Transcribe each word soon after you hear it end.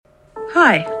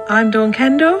Hi, I'm Dawn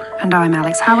Kendall. And I'm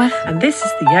Alex Howarth. And this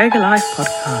is the Yoga Life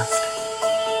podcast.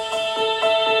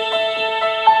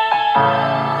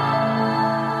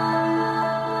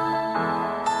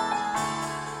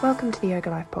 Welcome to the Yoga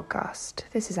Life podcast.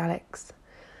 This is Alex.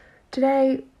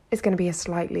 Today is going to be a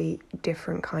slightly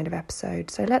different kind of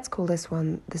episode, so let's call this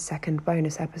one the second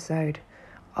bonus episode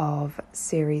of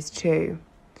Series 2.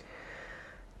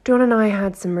 Dawn and I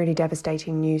had some really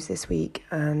devastating news this week,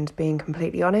 and being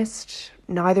completely honest,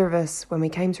 neither of us, when we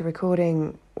came to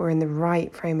recording, were in the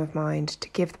right frame of mind to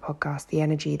give the podcast the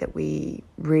energy that we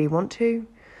really want to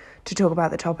talk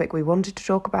about the topic we wanted to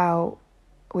talk about,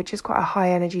 which is quite a high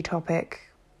energy topic.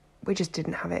 We just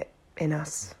didn't have it in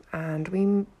us, and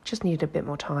we just needed a bit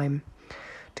more time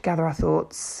to gather our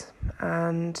thoughts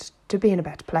and to be in a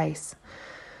better place.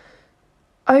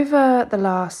 Over the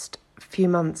last few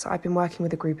months, I've been working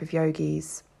with a group of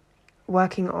yogis,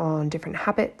 working on different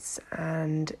habits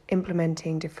and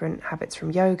implementing different habits from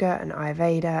yoga and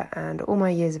Ayurveda and all my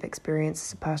years of experience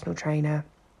as a personal trainer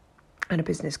and a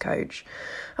business coach,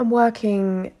 and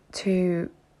working to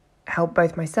help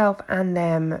both myself and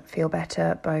them feel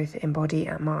better, both in body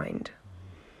and mind.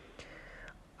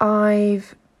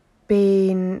 I've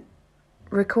been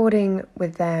recording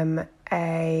with them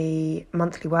a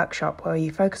monthly workshop where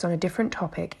you focus on a different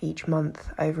topic each month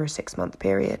over a 6-month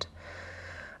period.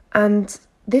 And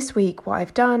this week, what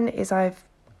I've done is I've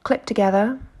clipped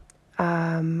together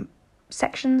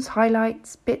sections,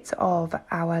 highlights, bits of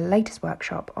our latest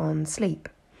workshop on sleep,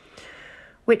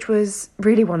 which was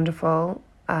really wonderful.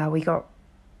 We got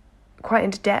quite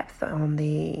into depth on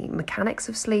the mechanics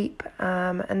of sleep,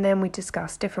 and then we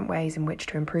discussed different ways in which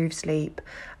to improve sleep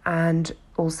and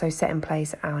also set in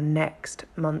place our next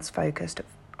month's focus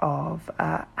of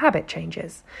habit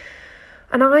changes.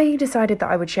 And I decided that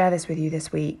I would share this with you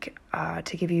this week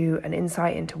to give you an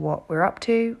insight into what we're up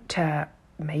to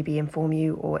maybe inform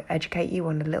you or educate you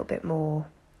on a little bit more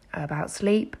about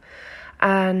sleep.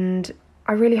 And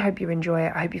I really hope you enjoy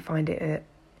it. I hope you find it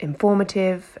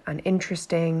informative and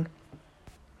interesting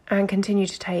and continue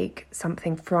to take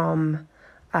something from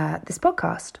this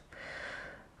podcast.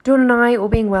 Dawn and I, all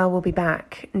being well, will be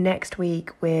back next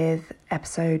week with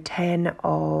episode 10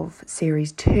 of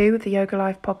Series 2 of the Yoga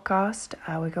Life podcast.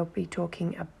 We're going to be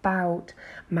talking about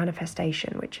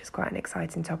manifestation, which is quite an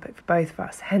exciting topic for both of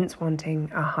us, hence wanting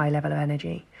a high level of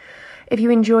energy. If you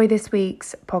enjoy this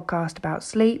week's podcast about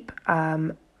sleep,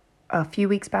 a few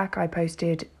weeks back I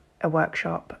posted a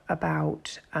workshop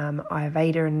about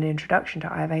Ayurveda and an introduction to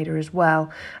Ayurveda as well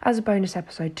as a bonus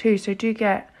episode too, so do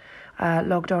get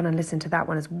logged on and listen to that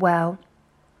one as well.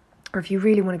 Or if you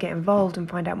really want to get involved and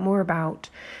find out more about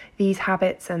these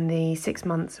habits and the 6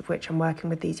 months of which I'm working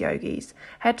with these yogis,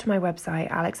 head to my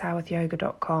website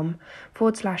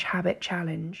alexhowarthyoga.com/habit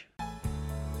challenge.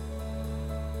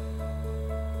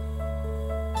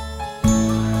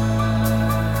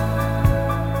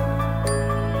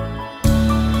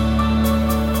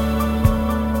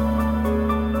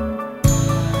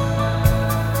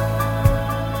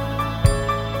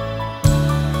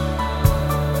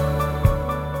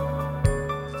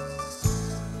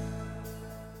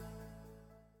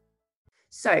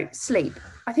 So sleep.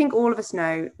 I think all of us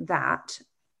know that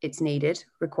it's needed,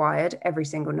 required every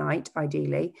single night,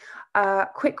 ideally.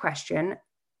 Quick question,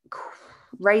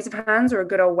 raise of hands or a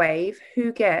good old wave.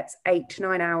 Who gets 8 to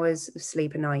 9 hours of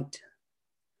sleep a night?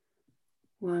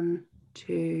 1,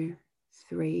 2,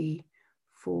 3,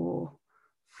 4,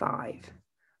 5.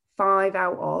 5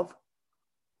 out of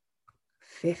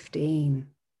 15.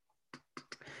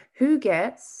 Who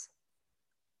gets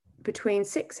between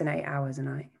 6 and 8 hours a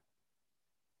night?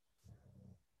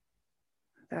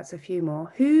 That's a few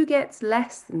more. Who gets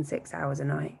less than 6 hours a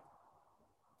night?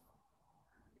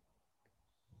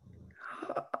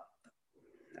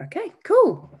 Okay,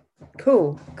 cool.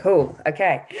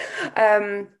 Okay,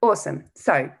 awesome.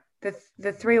 So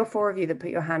the 3 or 4 of you that put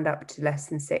your hand up to less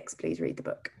than 6, please read the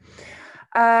book.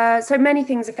 So many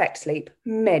things affect sleep.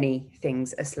 Many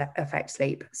things affect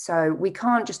sleep. So we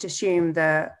can't just assume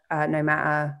that no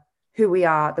matter who we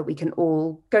are, that we can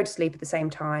all go to sleep at the same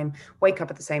time, wake up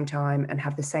at the same time, and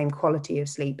have the same quality of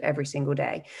sleep every single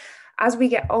day. As we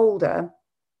get older,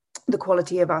 the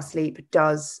quality of our sleep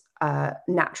does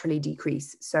naturally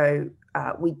decrease. So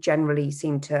we generally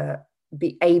seem to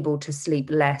be able to sleep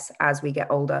less as we get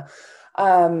older.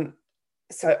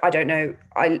 So I don't know,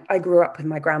 I grew up with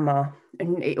my grandma,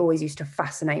 and it always used to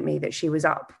fascinate me that she was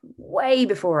up way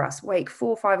before us, 4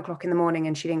 or 5 o'clock in the morning,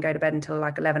 and she didn't go to bed until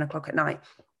like 11 o'clock at night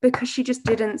because she just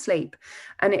didn't sleep.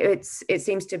 And it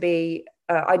seems to be,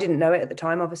 I didn't know it at the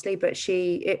time, obviously, but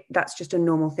that's just a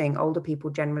normal thing. Older people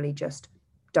generally just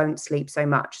don't sleep so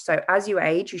much. So as you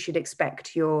age, you should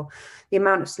expect the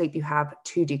amount of sleep you have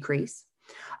to decrease.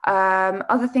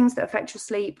 Other things that affect your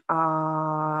sleep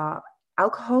are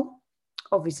alcohol,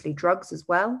 obviously drugs as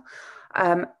well,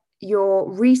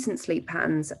 your recent sleep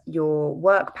patterns, your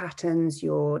work patterns,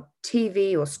 your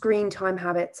TV or screen time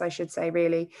habits, I should say,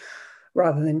 really,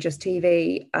 rather than just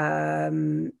TV,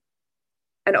 and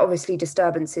obviously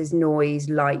disturbances, noise,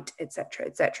 light, etc.,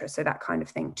 etc. So that kind of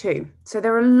thing too. So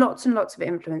there are lots and lots of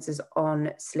influences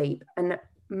on sleep, and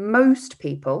most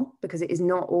people, because it is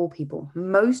not all people,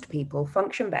 most people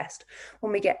function best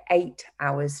when we get 8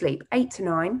 hours sleep. 8 to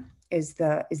 9 is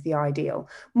the ideal.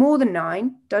 More than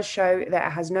 9 does show that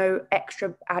it has no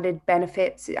extra added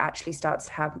benefits. It actually starts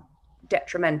to have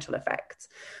detrimental effects.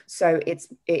 So it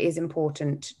is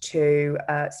important to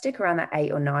stick around that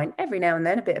 8 or 9. Every now and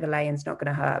then a bit of a lay-in's not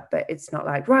going to hurt, but it's not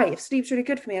like, right, if sleep's really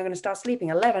good for me, I'm going to start sleeping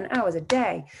 11 hours a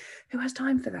day. Who has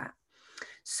time for that?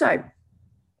 So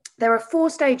there are 4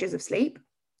 stages of sleep.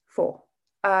 4.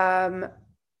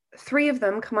 3 of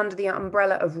them come under the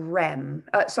umbrella of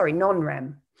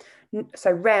non-REM.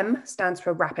 So REM stands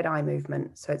for rapid eye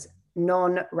movement. So it's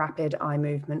non-rapid eye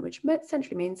movement, which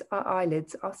essentially means our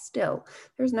eyelids are still.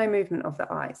 There is no movement of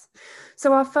the eyes.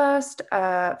 So our first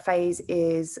phase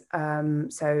is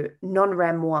so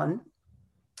non-REM 1,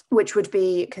 which would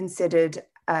be considered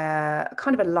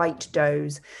kind of a light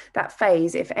doze. That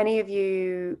phase, if any of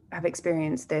you have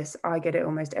experienced this, I get it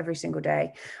almost every single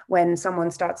day, when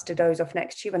someone starts to doze off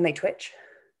next to you when they twitch.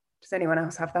 Does anyone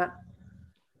else have that?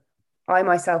 I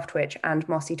myself twitch, and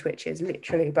Mossy twitches.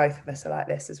 Literally both of us are like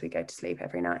this as we go to sleep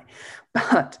every night.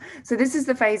 But so this is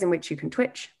the phase in which you can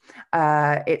twitch.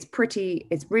 It's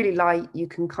really light. You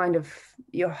can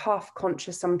you're half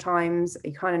conscious sometimes.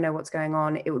 You kind of know what's going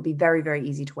on. It would be very, very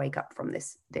easy to wake up from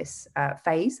this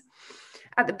phase.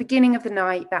 At the beginning of the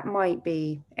night, that might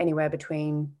be anywhere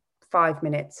between 5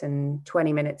 minutes and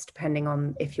 20 minutes, depending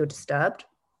on if you're disturbed.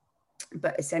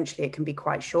 But essentially it can be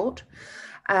quite short.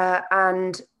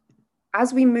 And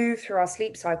as we move through our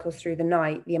sleep cycles through the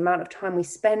night, the amount of time we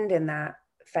spend in that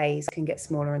phase can get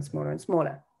smaller and smaller and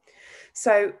smaller.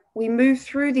 So we move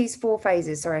through these 4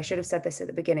 phases. Sorry, I should have said this at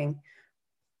the beginning.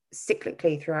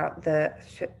 Cyclically throughout the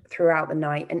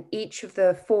night, and each of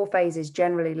the 4 phases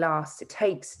generally lasts. It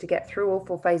takes to get through all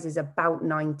 4 phases about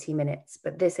 90 minutes.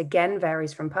 But this again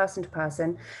varies from person to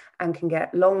person and can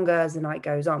get longer as the night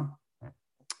goes on.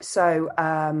 So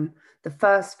the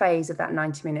first phase of that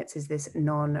 90 minutes is this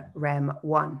non-REM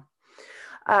 1.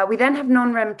 We then have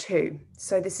non-REM 2.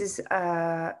 So this is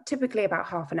typically about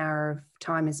half an hour of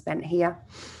time is spent here.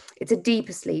 It's a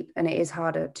deeper sleep, and it is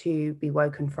harder to be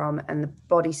woken from, and the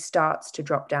body starts to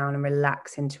drop down and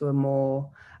relax into a more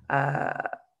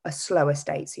a slower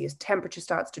state. So your temperature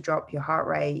starts to drop, your heart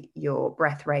rate, your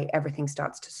breath rate, everything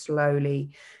starts to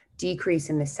slowly decrease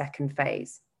in this second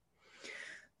phase.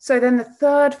 So then the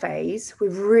third phase,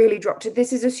 we've really dropped it.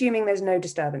 This is assuming there's no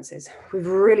disturbances. We've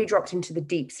really dropped into the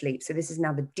deep sleep. So this is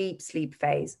now the deep sleep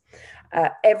phase.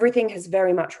 Everything has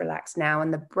very much relaxed now,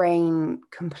 and the brain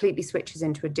completely switches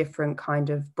into a different kind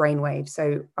of brainwave.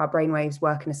 So our brainwaves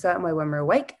work in a certain way when we're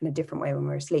awake and a different way when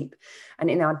we're asleep.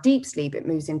 And in our deep sleep, it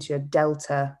moves into a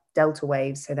delta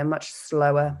waves. So they're much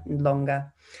slower and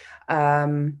longer.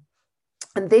 And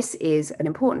this is an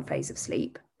important phase of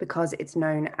sleep, because it's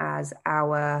known as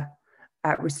our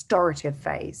restorative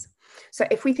phase. So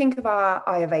if we think of our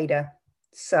Ayurveda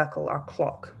circle, our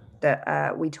clock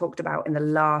that we talked about in the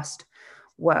last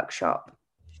workshop,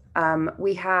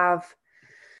 we have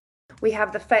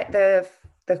the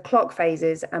clock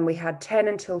phases, and we had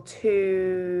 10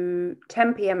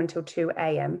 p.m. until 2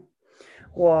 a.m.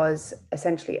 was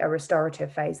essentially a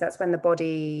restorative phase. That's when the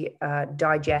body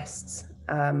digests.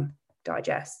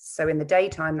 So in the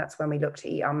daytime, that's when we look to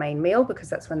eat our main meal, because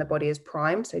that's when the body is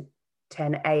primed. So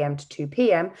 10 a.m. to 2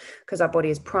 p.m. because our body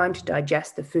is primed to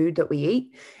digest the food that we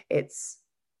eat. It's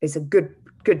a good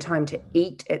time to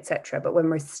eat, etc. But when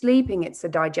we're sleeping, it's the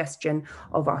digestion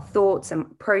of our thoughts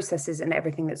and processes and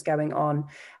everything that's going on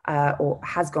or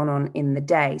has gone on in the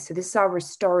day. So this is our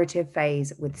restorative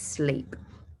phase with sleep.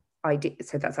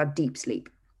 So that's our deep sleep.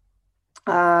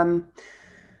 Have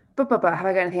I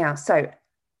got anything else? So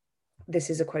this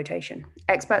is a quotation.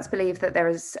 Experts believe that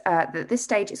that this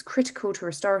stage is critical to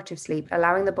restorative sleep,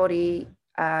 allowing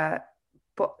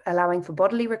for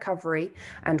bodily recovery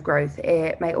and growth.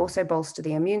 It may also bolster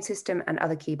the immune system and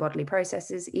other key bodily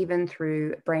processes. Even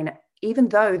though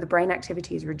the brain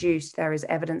activity is reduced, there is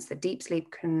evidence that deep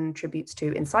sleep contributes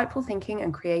to insightful thinking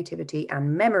and creativity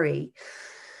and memory.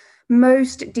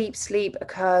 Most deep sleep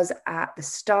occurs at the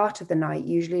start of the night,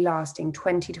 usually lasting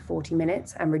 20 to 40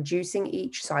 minutes and reducing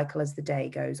each cycle as the day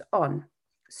goes on.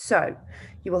 So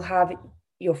you will have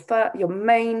your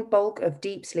main bulk of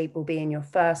deep sleep will be in your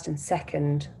first and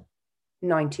second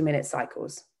 90-minute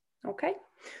cycles. Okay,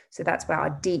 so that's where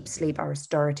our deep sleep, our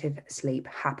restorative sleep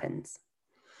happens.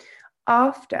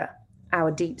 After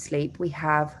our deep sleep, we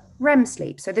have REM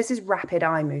sleep. So this is rapid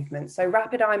eye movement. So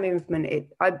rapid eye movement,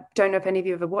 I don't know if any of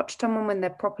you have ever watched someone when they're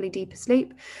properly deep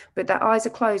asleep, but their eyes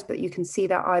are closed, but you can see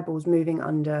their eyeballs moving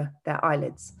under their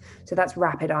eyelids. So that's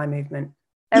rapid eye movement.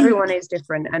 Everyone is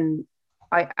different, and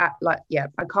I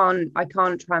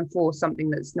can't try and force something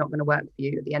that's not going to work for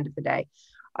you at the end of the day.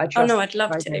 I trust. Oh no, I'd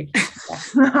love to.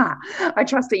 I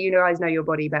trust that you guys know your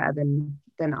body better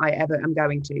than I ever am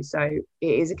going to. So it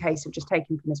is a case of just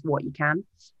taking from this what you can,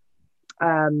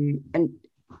 and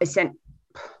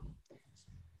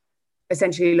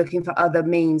essentially looking for other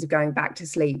means of going back to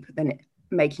sleep than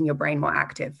making your brain more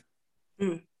active.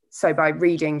 So by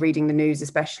reading the news,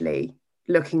 especially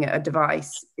looking at a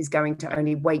device, is going to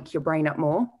only wake your brain up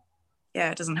more.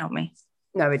 Yeah, it doesn't help me.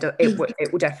 No,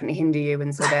 it will definitely hinder you,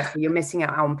 and so therefore you're missing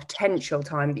out on potential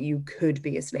time that you could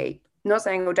be asleep. I'm not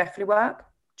saying it will definitely work,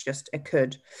 just it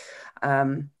could.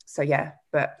 So yeah,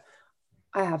 but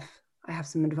I have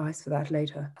some advice for that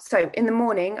later. So in the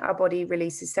morning, our body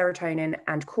releases serotonin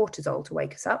and cortisol to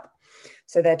wake us up.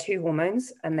 So they're two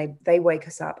hormones, and they wake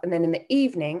us up. And then in the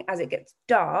evening, as it gets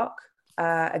dark,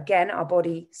 again, our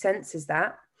body senses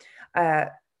that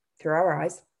through our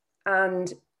eyes,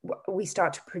 and we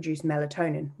start to produce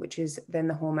melatonin, which is then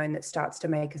the hormone that starts to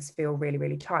make us feel really,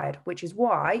 really tired, which is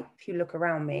why, if you look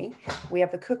around me, we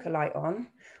have the cooker light on.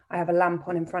 I have a lamp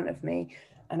on in front of me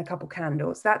and a couple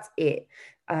candles. That's it.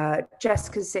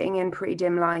 Jessica's sitting in pretty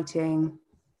dim lighting.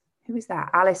 Who is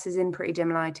that? Alice is in pretty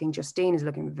dim lighting. Justine is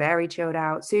looking very chilled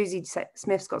out. Susie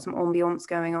Smith's got some ambiance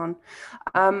going on.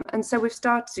 And so we've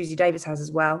started, Susie Davis has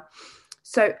as well.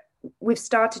 So we've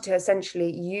started to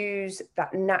essentially use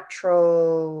that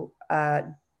natural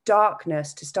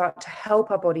darkness to start to help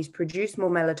our bodies produce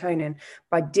more melatonin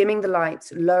by dimming the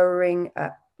lights, lowering,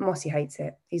 Mossy hates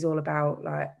it. He's all about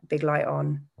like big light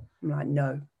on. I'm like,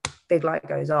 no, big light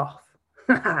goes off.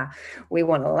 We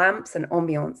want lamps and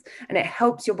ambiance, and it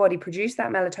helps your body produce that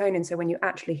melatonin. So when you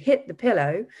actually hit the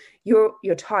pillow, you're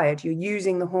tired. You're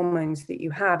using the hormones that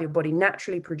you have, your body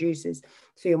naturally produces,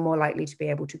 so you're more likely to be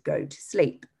able to go to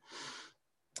sleep.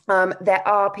 There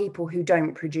are people who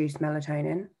don't produce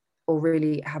melatonin or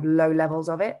really have low levels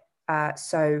of it.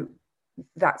 So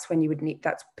that's when you would need,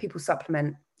 that's people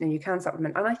supplement, and you can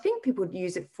supplement. And I think people would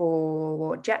use it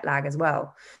for jet lag as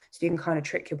well. So you can kind of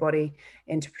trick your body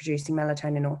into producing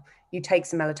melatonin, or you take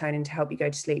some melatonin to help you go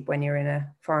to sleep when you're in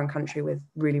a foreign country with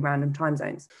really random time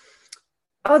zones.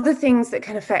 Other things that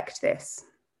can affect this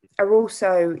are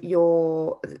also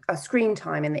your screen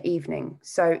time in the evening.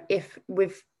 So if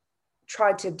we've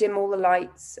tried to dim all the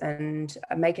lights and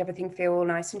make everything feel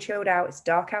nice and chilled out, it's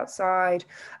dark outside,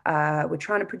 we're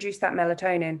trying to produce that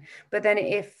melatonin, but then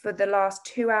if for the last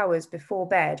 2 hours before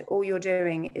bed all you're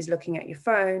doing is looking at your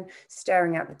phone,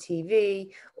 staring at the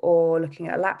TV, or looking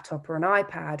at a laptop or an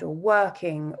iPad, or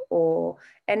working or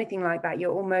anything like that,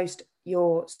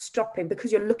 you're stopping,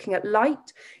 because you're looking at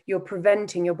light, you're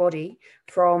preventing your body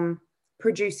from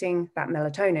producing that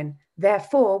melatonin.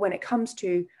 Therefore, when it comes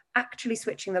to actually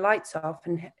switching the lights off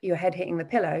and your head hitting the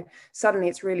pillow, suddenly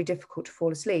it's really difficult to fall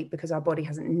asleep, because our body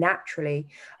hasn't naturally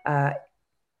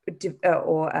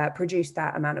produced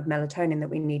that amount of melatonin that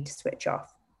we need to switch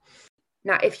off.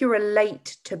 Now, if you're a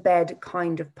late to bed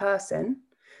kind of person,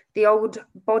 the old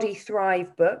Body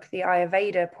Thrive book, the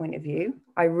Ayurveda point of view,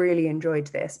 I really enjoyed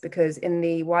this, because in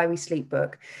the Why We Sleep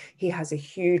book, he has a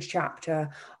huge chapter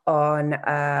on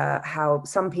how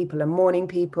some people are morning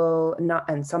people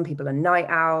and some people are night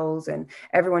owls, and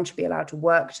everyone should be allowed to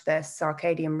work to their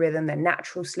circadian rhythm, their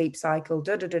natural sleep cycle,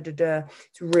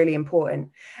 It's really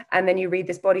important. And then you read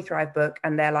this Body Thrive book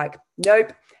and they're like,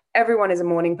 nope, everyone is a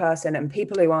morning person and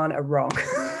people who aren't are wrong.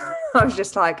 I was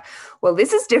just like, well,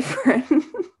 this is different.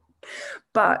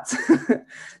 But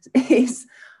it's,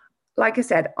 like I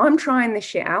said, I'm trying this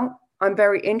shit out. I'm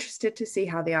very interested to see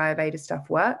how the Ayurveda stuff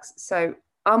works. So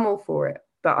I'm all for it,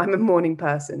 but I'm a morning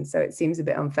person. So it seems a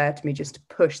bit unfair to me just to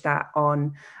push that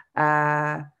on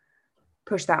everyone.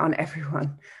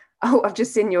 Oh, I've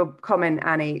just seen your comment,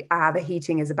 Annie. The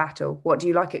heating is a battle. What, do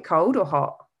you like it cold or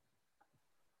hot?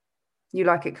 You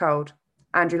like it cold.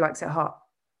 Andrew likes it hot.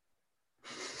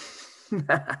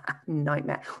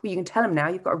 Nightmare. Well, you can tell him now,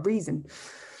 you've got a reason.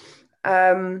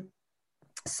 So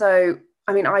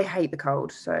I mean, I hate the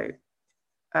cold, so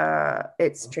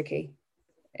it's tricky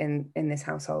in this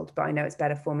household, but I know it's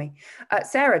better for me.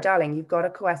 Sarah, darling, you've got a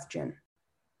question.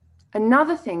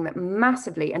 Another thing that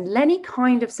massively, and Lenny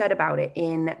kind of said about it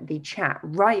in the chat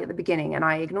right at the beginning, and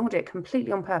I ignored it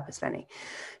completely on purpose, Lenny.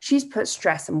 She's put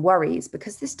stress and worries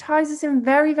because this ties us in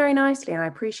very, very nicely, and I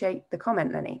appreciate the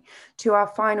comment, Lenny, to our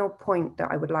final point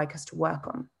that I would like us to work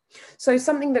on. So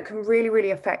something that can really,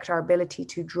 really affect our ability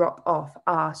to drop off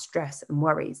our stress and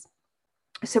worries.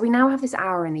 So we now have this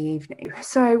hour in the evening.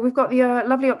 So we've got the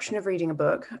lovely option of reading a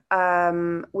book.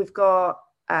 We've got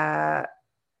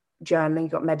journaling,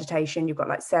 you've got meditation, you've got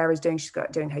like Sarah's doing, she's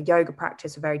got doing her yoga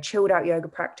practice, a very chilled out yoga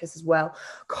practice as well.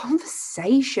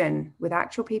 Conversation with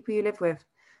actual people you live with.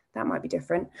 That might be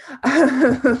different.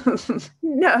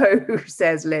 No,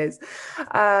 says Liz.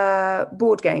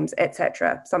 Board games,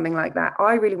 etc. Something like that.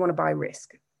 I really want to buy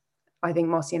Risk. I think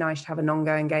Mossy and I should have an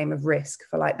ongoing game of Risk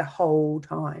for like the whole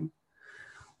time.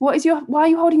 Why are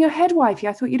you holding your head, wifey?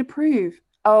 I thought you'd approve.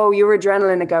 Oh, your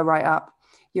adrenaline to go right up.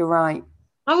 You're right.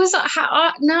 I was like,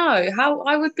 how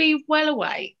I would be well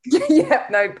awake. Yeah,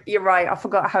 no, you're right. I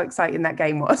forgot how exciting that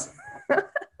game was.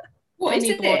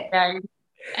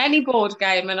 Any board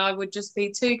game, and I would just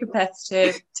be too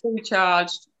competitive, too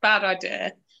charged. Bad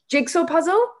idea. Jigsaw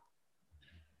puzzle?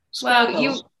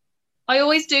 Well, I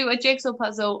always do a jigsaw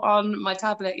puzzle on my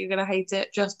tablet. You're going to hate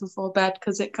it just before bed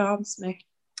because it calms me.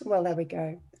 Well, there we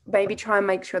go. Maybe try and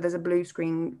make sure there's a blue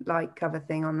screen light cover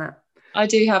thing on that. I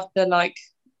do have the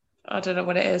I don't know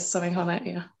what it is, something on it,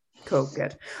 yeah. Cool,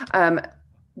 good.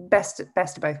 Best of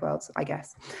both worlds, I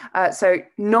guess. So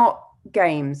not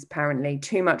games, apparently.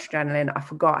 Too much adrenaline. I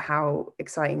forgot how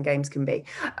exciting games can be.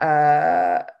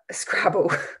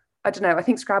 Scrabble. I don't know. I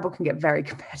think Scrabble can get very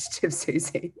competitive,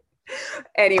 Susie.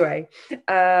 Anyway,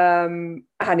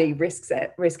 Annie, Risk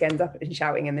ends up in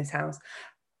shouting in this house.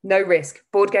 No Risk.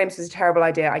 Board games was a terrible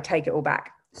idea. I take it all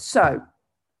back. So,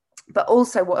 but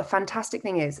also what a fantastic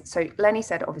thing is. So Lenny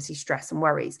said, obviously, stress and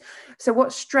worries. So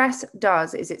what stress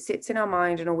does is it sits in our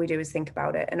mind and all we do is think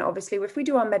about it. And obviously, if we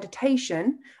do our meditation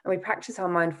and we practice our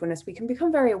mindfulness, we can become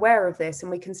very aware of this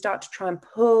and we can start to try and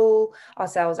pull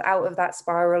ourselves out of that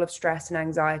spiral of stress and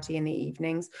anxiety in the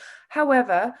evenings.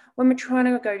 However, when we're trying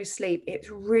to go to sleep, it's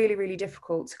really, really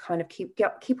difficult to kind of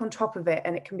keep on top of it.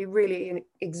 And it can be really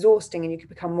exhausting and you can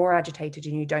become more agitated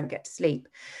and you don't get to sleep.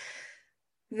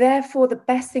 Therefore, the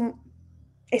best thing,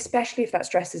 especially if that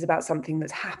stress is about something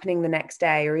that's happening the next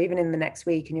day or even in the next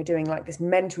week and you're doing like this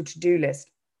mental to-do list,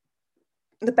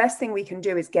 the best thing we can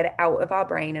do is get it out of our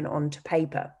brain and onto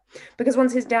paper. Because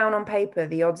once it's down on paper,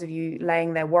 the odds of you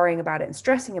laying there worrying about it and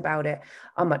stressing about it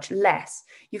are much less.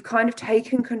 You've kind of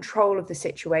taken control of the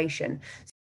situation.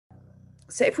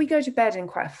 So if we go to bed in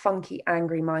quite a funky,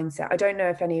 angry mindset, I don't know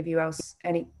if any of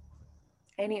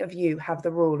you have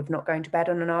the rule of not going to bed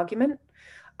on an argument.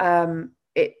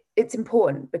 It's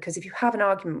important because if you have an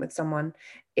argument with someone,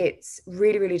 it's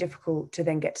really, really difficult to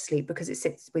then get to sleep because it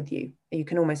sits with you. You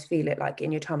can almost feel it like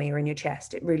in your tummy or in your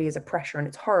chest. It really is a pressure and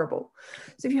it's horrible.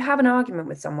 So if you have an argument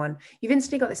with someone, you've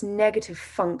instantly got this negative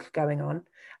funk going on.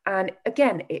 And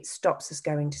again, it stops us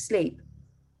going to sleep.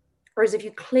 Whereas if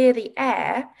you clear the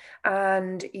air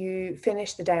and you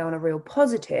finish the day on a real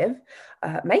positive,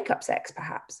 makeup sex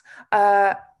perhaps,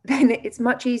 then it's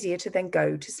much easier to then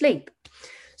go to sleep.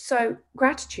 So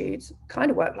gratitudes kind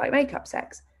of work like makeup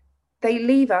sex. They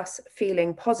leave us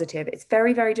feeling positive. It's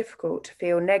very, very difficult to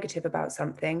feel negative about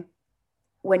something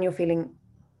when you're feeling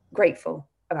grateful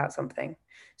about something.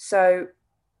 So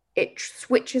it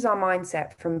switches our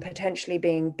mindset from potentially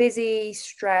being busy,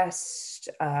 stressed,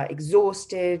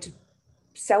 exhausted,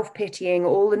 self-pitying,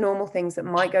 all the normal things that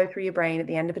might go through your brain at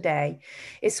the end of a day.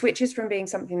 It switches from being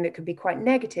something that could be quite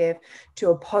negative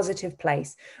to a positive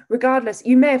place. Regardless,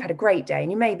 you may have had a great day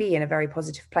and you may be in a very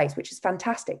positive place, which is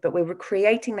fantastic, but we're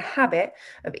creating the habit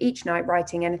of each night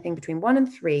writing anything between 1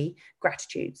 and 3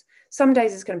 gratitudes. Some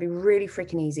days it's going to be really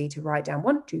freaking easy to write down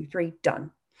 1, 2, 3,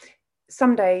 done.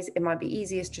 Some days it might be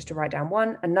easiest just to write down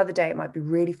 1. Another day it might be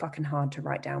really fucking hard to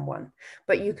write down 1.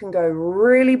 But you can go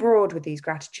really broad with these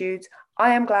gratitudes.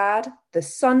 I am glad the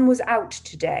sun was out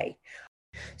today.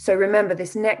 So remember,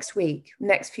 this next week,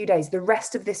 next few days, the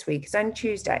rest of this week, it's only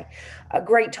Tuesday, a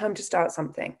great time to start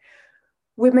something.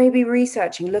 We're maybe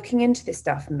researching, looking into this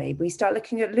stuff, and maybe we start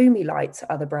looking at Lumi lights.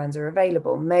 Other brands are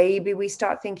available. Maybe we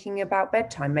start thinking about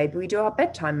bedtime. Maybe we do our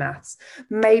bedtime maths.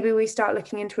 Maybe we start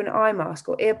looking into an eye mask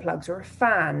or earplugs or a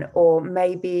fan, or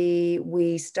maybe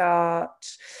we start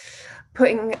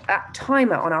putting a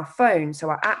timer on our phone so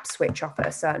our apps switch off at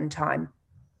a certain time.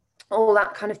 All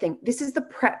that kind of thing. This is the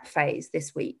prep phase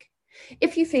this week.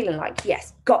 If you're feeling like,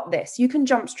 yes, got this, you can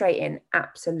jump straight in,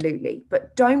 absolutely.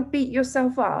 But don't beat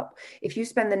yourself up if you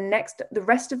spend the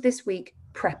rest of this week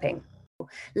prepping.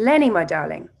 Lenny, my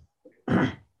darling,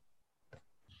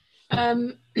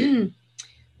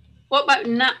 What about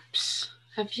naps?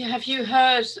 Have you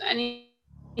heard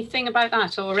anything about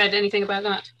that or read anything about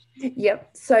that? Yep.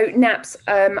 So naps,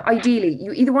 ideally,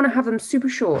 you either want to have them super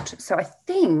short. So I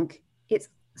think it's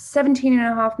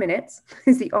 17.5 minutes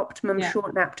is the optimum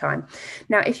short nap time.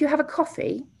 Now, if you have a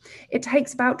coffee, it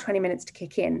takes about 20 minutes to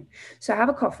kick in. So have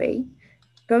a coffee,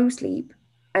 go sleep,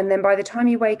 and then by the time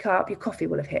you wake up, your coffee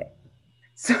will have hit.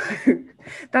 So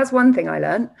that's one thing I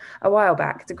learned a while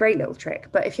back. It's a great little trick.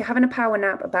 But if you're having a power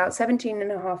nap, about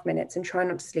 17.5 minutes, and try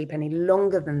not to sleep any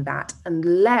longer than that,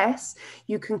 unless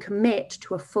you can commit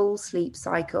to a full sleep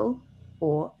cycle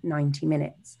or 90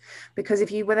 minutes. Because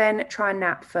if you were then try and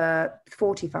nap for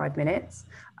 45 minutes,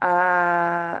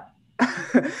 I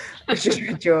just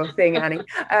read your thing, Annie.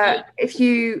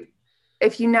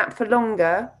 If you nap for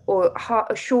longer or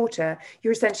shorter,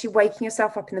 you're essentially waking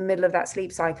yourself up in the middle of that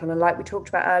sleep cycle. And like we talked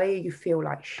about earlier, you feel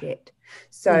like shit.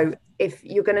 So if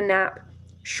you're going to nap,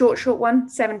 short one,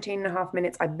 17.5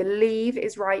 minutes, I believe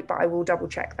is right, but I will double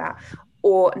check that,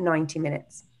 or 90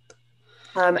 minutes.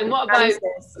 And what about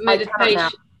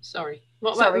meditation?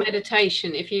 What about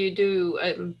meditation? If you do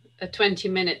a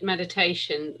 20-minute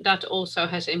meditation, that also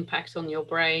has impact on your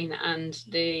brain and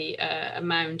the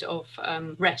amount of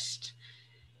rest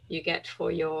you get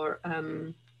for your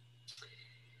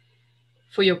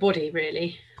body,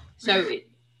 really. So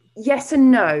yes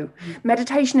and no.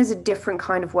 Meditation is a different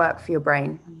kind of work for your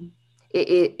brain.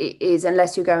 It is,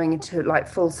 unless you're going into like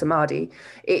full samadhi,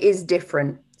 it is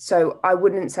different. So I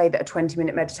wouldn't say that a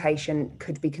 20-minute meditation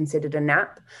could be considered a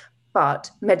nap.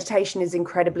 But meditation is an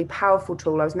incredibly powerful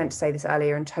tool. I was meant to say this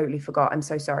earlier and totally forgot. I'm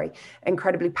so sorry.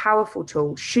 Incredibly powerful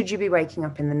tool. Should you be waking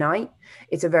up in the night,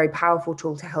 it's a very powerful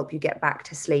tool to help you get back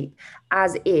to sleep,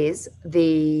 as is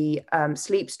the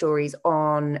sleep stories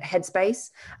on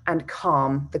Headspace and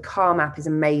Calm. The Calm app is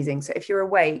amazing. So if you're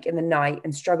awake in the night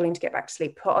and struggling to get back to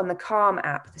sleep, put on the Calm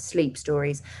app, the sleep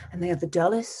stories, and they are the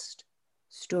dullest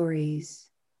stories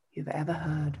you've ever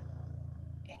heard.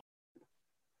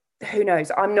 Who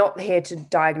knows? I'm not here to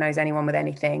diagnose anyone with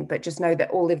anything, but just know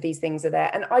that all of these things are there.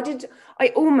 And I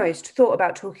almost thought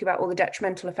about talking about all the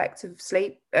detrimental effects of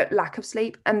sleep, lack of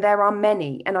sleep, and there are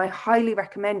many, and I highly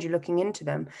recommend you looking into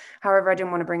them. However, I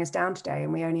didn't want to bring us down today,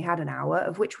 and we only had an hour,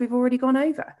 of which we've already gone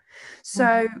over.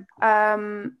 So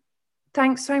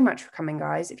thanks so much for coming,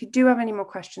 guys. If you do have any more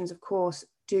questions, of course,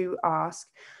 do ask,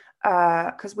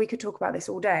 because we could talk about this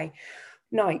all day.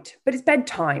 But it's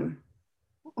bedtime.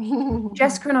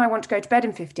 Jessica and I want to go to bed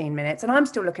in 15 minutes and I'm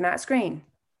still looking at a screen.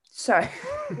 So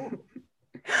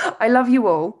I love you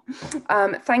all.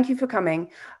 Thank you for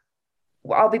coming.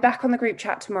 I'll be back on the group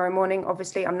chat tomorrow morning.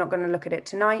 Obviously, I'm not going to look at it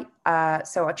tonight.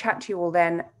 So I'll chat to you all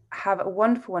then. Have a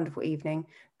wonderful, wonderful evening.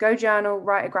 Go journal,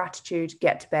 write a gratitude,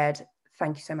 get to bed.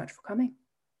 Thank you so much for coming.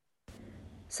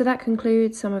 So that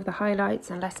concludes some of the highlights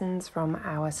and lessons from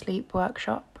our sleep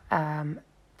workshop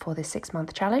for this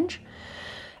 6-month challenge.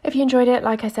 If you enjoyed it,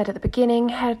 like I said at the beginning,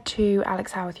 head to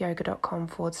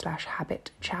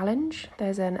alexhowarthyoga.com/habit challenge.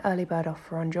 There's an early bird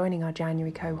offer on joining our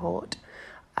January cohort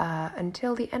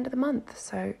until the end of the month.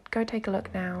 So go take a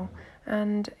look now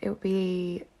and it would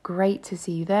be great to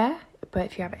see you there. But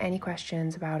if you have any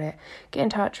questions about it, get in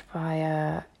touch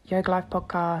via Yoga Life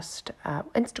Podcast,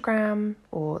 Instagram,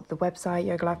 or the website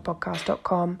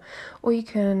yogalifepodcast.com, or you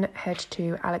can head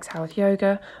to Alex Howarth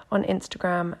Yoga on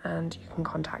Instagram and you can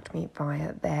contact me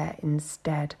via there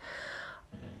instead.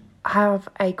 Have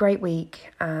a great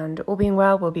week, and all being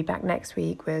well, we'll be back next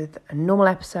week with a normal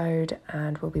episode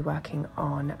and we'll be working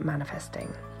on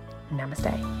manifesting.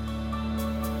 Namaste.